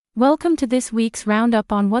Welcome to this week's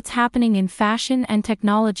roundup on what's happening in fashion and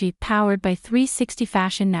technology powered by 360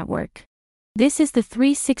 Fashion Network. This is the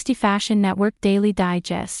 360 Fashion Network Daily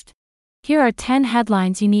Digest. Here are 10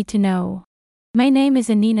 headlines you need to know. My name is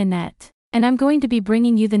Anina Net, and I'm going to be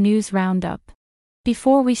bringing you the news roundup.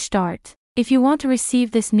 Before we start, if you want to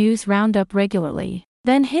receive this news roundup regularly,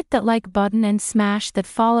 then hit that like button and smash that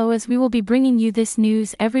follow, as we will be bringing you this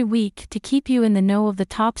news every week to keep you in the know of the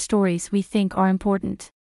top stories we think are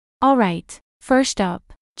important. Alright, first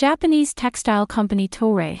up, Japanese textile company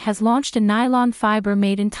Toray has launched a nylon fiber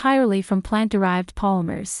made entirely from plant-derived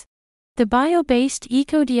polymers. The bio-based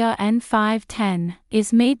Ecodia N510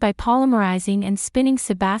 is made by polymerizing and spinning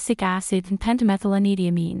sebacic acid and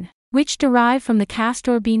pentamethylenediamine, which derive from the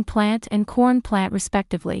castor bean plant and corn plant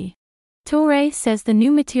respectively. Toray says the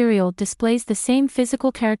new material displays the same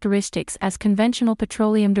physical characteristics as conventional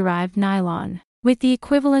petroleum-derived nylon, with the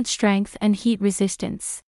equivalent strength and heat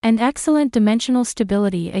resistance, and excellent dimensional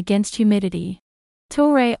stability against humidity.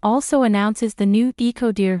 Toray also announces the new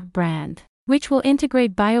Ecodear brand, which will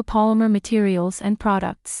integrate biopolymer materials and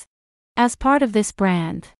products. As part of this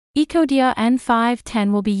brand, Ecodia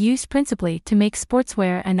N510 will be used principally to make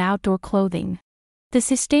sportswear and outdoor clothing. The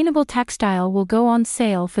sustainable textile will go on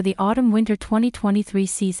sale for the autumn-winter 2023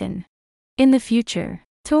 season. In the future,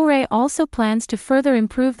 Toray also plans to further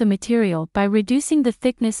improve the material by reducing the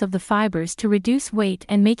thickness of the fibers to reduce weight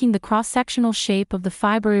and making the cross-sectional shape of the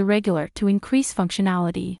fiber irregular to increase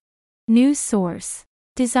functionality. News source: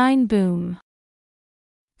 Design Boom.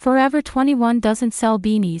 Forever 21 doesn't sell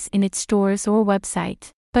beanies in its stores or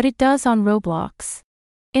website, but it does on Roblox.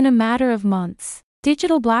 In a matter of months,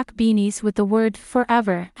 digital black beanies with the word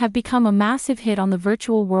 "Forever" have become a massive hit on the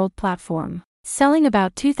virtual world platform, selling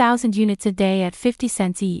about 2,000 units a day at 50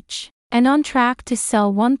 cents each, and on track to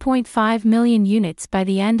sell 1.5 million units by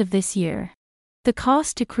the end of this year. The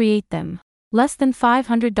cost to create them: less than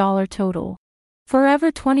 $500 total.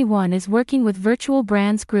 Forever 21 is working with Virtual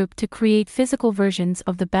Brands Group to create physical versions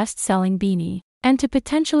of the best-selling beanie, and to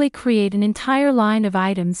potentially create an entire line of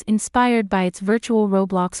items inspired by its virtual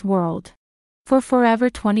Roblox world. For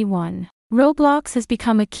Forever 21, Roblox has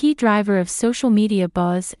become a key driver of social media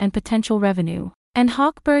buzz and potential revenue, and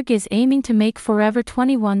Hochberg is aiming to make Forever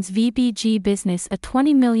 21's VBG business a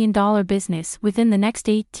 $20 million business within the next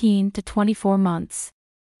 18 to 24 months.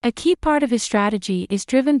 A key part of his strategy is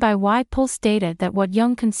driven by Y-Pulse data that what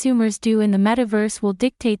young consumers do in the metaverse will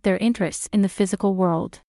dictate their interests in the physical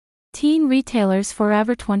world. Teen retailers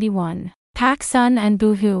Forever 21, PacSun and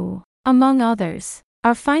Boohoo, among others,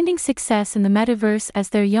 are finding success in the metaverse as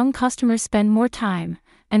their young customers spend more time,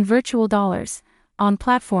 and virtual dollars, on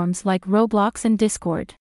platforms like Roblox and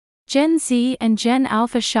Discord. Gen Z and Gen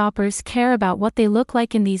Alpha shoppers care about what they look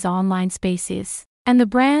like in these online spaces, and the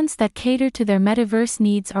brands that cater to their metaverse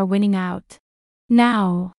needs are winning out.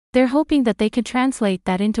 Now, they're hoping that they can translate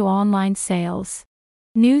that into online sales.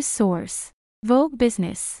 News source: Vogue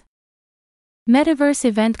Business. Metaverse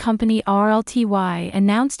event company RLTY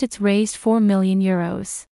announced it's raised €4 million,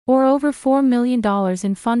 or over $4 million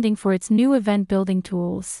in funding for its new event building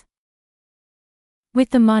tools.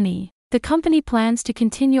 With the money, the company plans to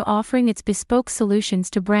continue offering its bespoke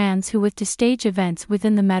solutions to brands who wish to stage events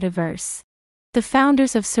within the metaverse. The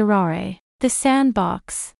founders of Sorare, The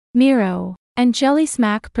Sandbox, Miro, and Jelly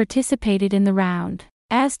Smack participated in the round,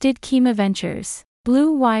 as did Kima Ventures,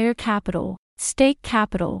 Blue Wire Capital, Stake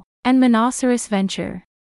Capital, and Monoceros Venture.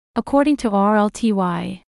 According to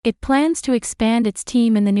RLTY, it plans to expand its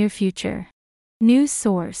team in the near future. News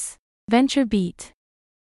source: VentureBeat.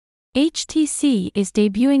 HTC is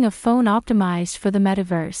debuting a phone optimized for the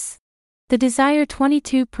metaverse. The Desire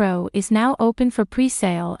 22 Pro is now open for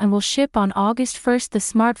pre-sale and will ship on August 1st. The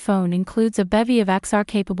smartphone includes a bevy of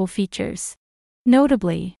XR-capable features.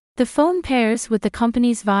 Notably, the phone pairs with the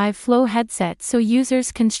company's Vive Flow headset so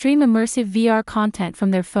users can stream immersive VR content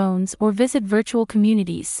from their phones or visit virtual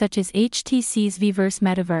communities such as HTC's Vverse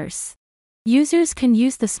Metaverse. Users can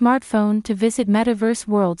use the smartphone to visit metaverse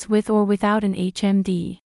worlds with or without an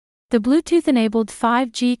HMD. The Bluetooth-enabled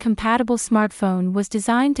 5G-compatible smartphone was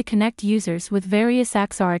designed to connect users with various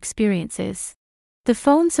XR experiences. The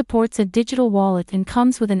phone supports a digital wallet and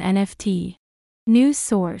comes with an NFT. News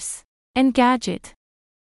source: Engadget.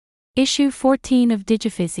 Issue 14 of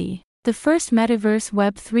Digifizzy, the first Metaverse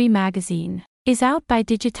Web3 magazine, is out by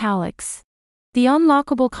Digitalix. The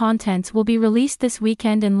unlockable contents will be released this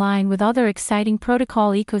weekend in line with other exciting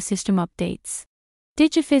protocol ecosystem updates.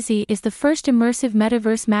 Digifizzy is the first immersive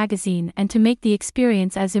metaverse magazine, and to make the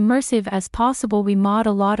experience as immersive as possible we mod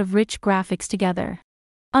a lot of rich graphics together.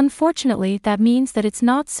 Unfortunately, that means that it's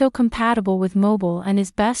not so compatible with mobile and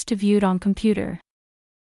is best to viewed on computer.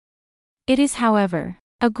 It is, however,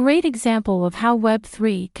 a great example of how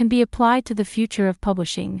Web3 can be applied to the future of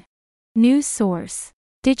publishing. News source: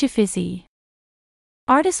 Digifizzy.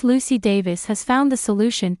 Artist Lucy Davis has found the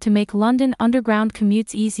solution to make London Underground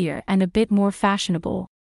commutes easier and a bit more fashionable.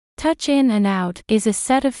 Touch In and Out is a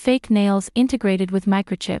set of fake nails integrated with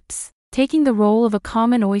microchips, taking the role of a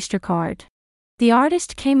common Oyster card. The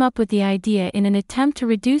artist came up with the idea in an attempt to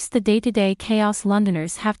reduce the day-to-day chaos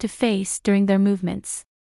Londoners have to face during their movements.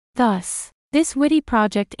 Thus, this witty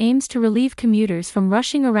project aims to relieve commuters from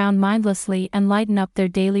rushing around mindlessly and lighten up their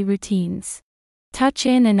daily routines. Touch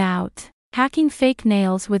In and Out: hacking fake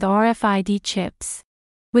nails with RFID chips.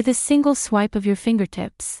 With a single swipe of your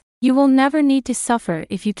fingertips, you will never need to suffer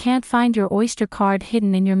if you can't find your Oyster card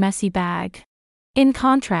hidden in your messy bag. In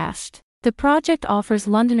contrast, the project offers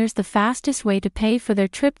Londoners the fastest way to pay for their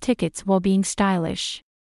trip tickets while being stylish.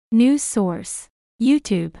 News source: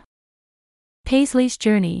 YouTube. Paisley's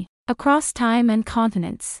journey, across time and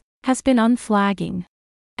continents, has been unflagging.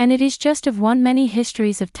 And it is just of one many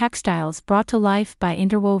histories of textiles brought to life by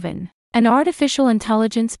Interwoven, an artificial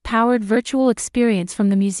intelligence-powered virtual experience from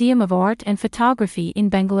the Museum of Art and Photography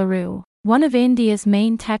in Bengaluru, one of India's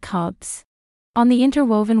main tech hubs. On the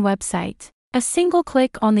Interwoven website, a single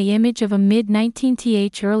click on the image of a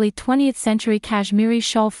mid-19th early 20th century Kashmiri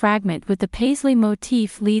shawl fragment with the Paisley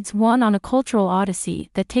motif leads one on a cultural odyssey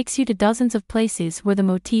that takes you to dozens of places where the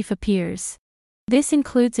motif appears. This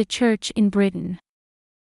includes a church in Britain,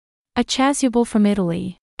 a chasuble from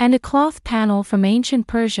Italy, and a cloth panel from ancient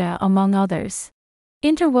Persia, among others.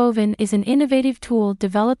 Interwoven is an innovative tool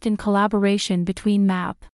developed in collaboration between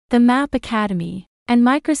MAP, the MAP Academy, and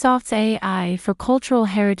Microsoft's AI for Cultural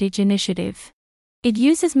Heritage initiative. It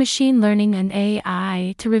uses machine learning and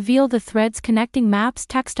AI to reveal the threads connecting MAP's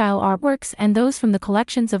textile artworks and those from the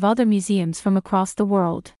collections of other museums from across the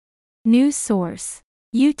world. News source: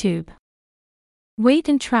 YouTube. Wait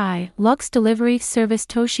and Try: Luxe delivery service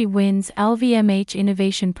Toshi wins LVMH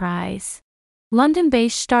Innovation Prize.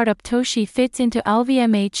 London-based startup Toshi fits into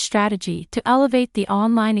LVMH's strategy to elevate the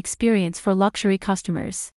online experience for luxury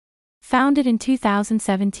customers. Founded in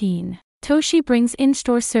 2017, Toshi brings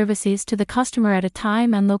in-store services to the customer at a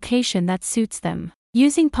time and location that suits them,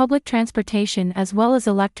 using public transportation as well as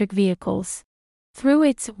electric vehicles. Through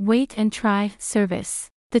its Wait and Try service,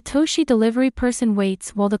 the Toshi delivery person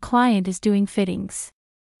waits while the client is doing fittings.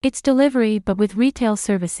 It's delivery but with retail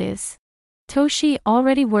services. Toshi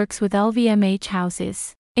already works with LVMH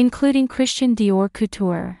houses, including Christian Dior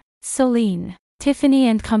Couture, Celine,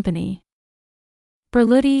 Tiffany & Company,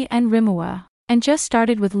 Berluti and Rimowa, and just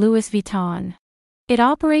started with Louis Vuitton. It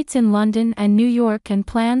operates in London and New York and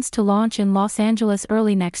plans to launch in Los Angeles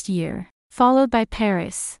early next year, followed by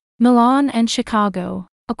Paris, Milan and Chicago,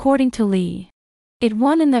 according to Lee. It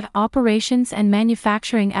won in the Operations and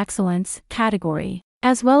Manufacturing Excellence category,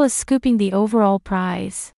 as well as scooping the overall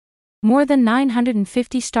prize. More than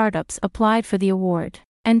 950 startups applied for the award,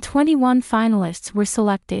 and 21 finalists were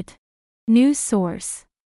selected. News source: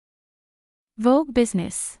 Vogue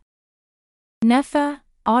Business. NEFA,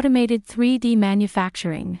 automated 3D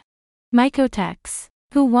manufacturing. Mycotex,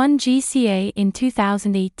 who won GCA in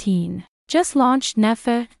 2018, just launched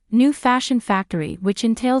NEFA, New Fashion Factory, which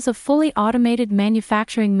entails a fully automated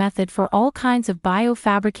manufacturing method for all kinds of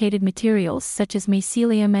biofabricated materials such as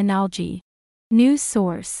mycelium and algae. News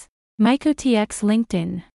source: MycoTX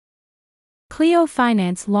LinkedIn. Clio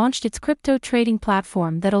Finance launched its crypto trading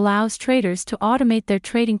platform that allows traders to automate their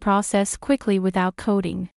trading process quickly without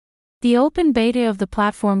coding. The open beta of the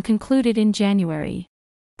platform concluded in January.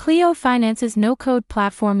 Clio Finance's no-code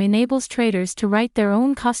platform enables traders to write their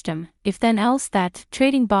own custom, if then else that,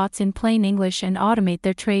 trading bots in plain English and automate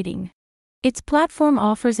their trading. Its platform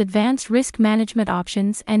offers advanced risk management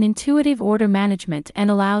options and intuitive order management and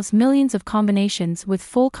allows millions of combinations with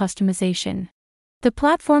full customization. The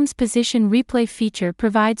platform's position replay feature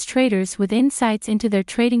provides traders with insights into their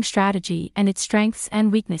trading strategy and its strengths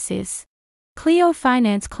and weaknesses. Clio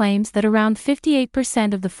Finance claims that around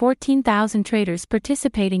 58% of the 14,000 traders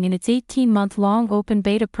participating in its 18-month-long open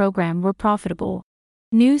beta program were profitable.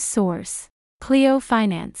 News source: Clio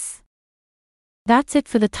Finance. That's it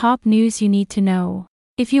for the top news you need to know.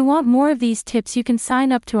 If you want more of these tips, you can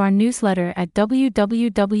sign up to our newsletter at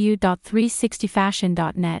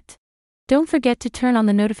www.360fashion.net. Don't forget to turn on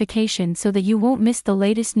the notification so that you won't miss the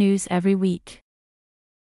latest news every week.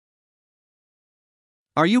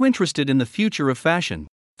 Are you interested in the future of fashion?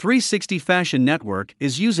 360 Fashion Network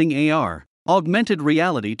is using AR, augmented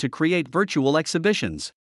reality, to create virtual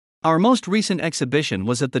exhibitions. Our most recent exhibition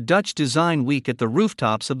was at the Dutch Design Week at the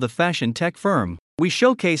rooftops of the fashion tech firm, We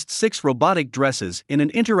showcased 6 robotic dresses in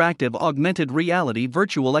an interactive augmented reality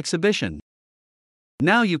virtual exhibition.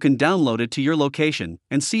 Now you can download it to your location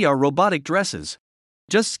and see our robotic dresses.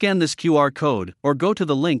 Just scan this QR code or go to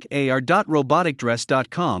the link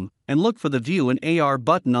ar.roboticdress.com and look for the View in AR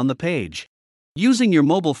button on the page. Using your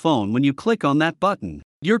mobile phone, when you click on that button,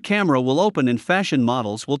 your camera will open and fashion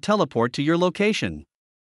models will teleport to your location.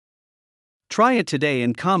 Try it today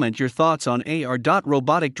and comment your thoughts on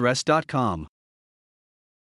ar.roboticdress.com.